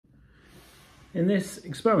In this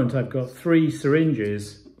experiment, I've got 3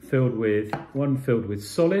 syringes one filled with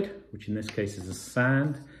solid, which in this case is a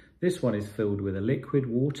sand. This one is filled with a liquid,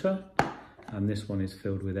 water, and this one is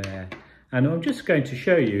filled with air. And I'm just going to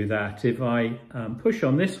show you that if I push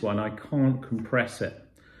on this one, I can't compress it.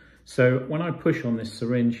 So when I push on this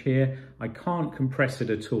syringe here, I can't compress it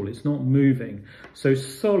at all. It's not moving. So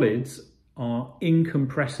solids are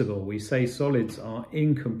incompressible. We say solids are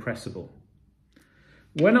incompressible.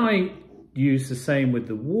 When I use the same with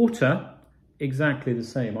the water, exactly the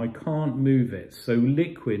same. I can't move it. So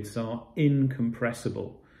liquids are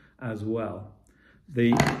incompressible as well.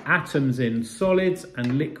 The atoms in solids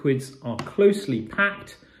and liquids are closely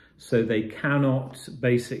packed, so they cannot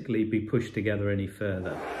basically be pushed together any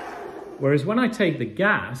further. Whereas when I take the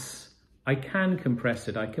gas, I can compress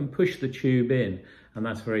it. I can push the tube in, and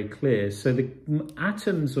that's very clear. So the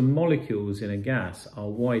atoms and molecules in a gas are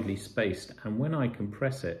widely spaced, and when I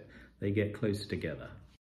compress it, they get close together.